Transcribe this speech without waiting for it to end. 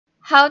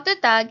How to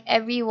tag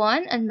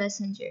everyone on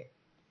Messenger.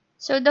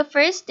 So the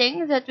first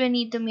thing that we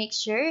need to make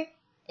sure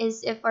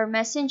is if our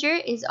Messenger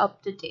is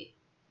up to date.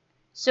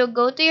 So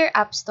go to your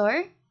App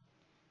Store,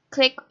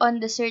 click on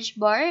the search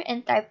bar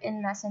and type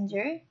in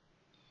Messenger.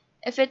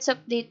 If it's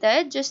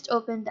updated, just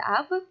open the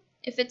app.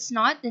 If it's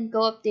not, then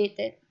go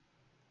update it.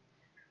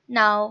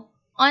 Now,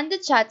 on the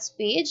chats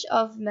page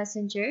of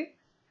Messenger,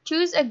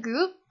 choose a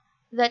group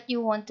that you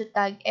want to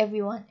tag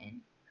everyone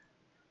in.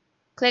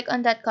 Click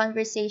on that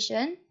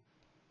conversation,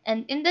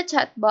 and in the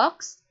chat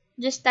box,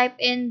 just type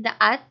in the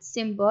 @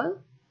 symbol.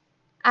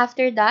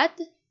 After that,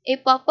 a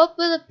pop-up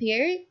will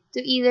appear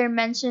to either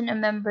mention a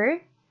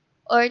member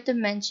or to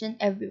mention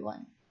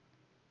everyone.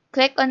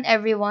 Click on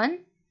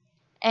everyone,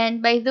 and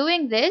by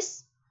doing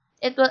this,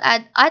 it will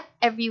add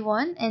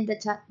 @everyone in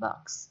the chat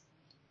box.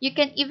 You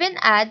can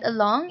even add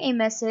along a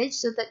message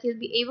so that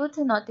you'll be able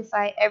to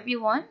notify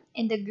everyone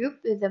in the group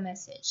with the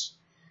message.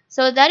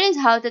 So that is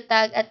how to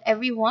tag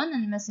 @everyone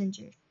on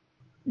Messenger.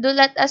 Do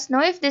let us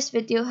know if this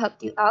video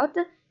helped you out,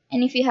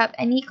 and if you have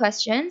any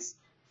questions,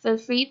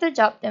 feel free to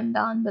drop them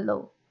down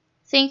below.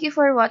 Thank you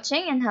for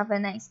watching and have a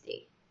nice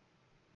day.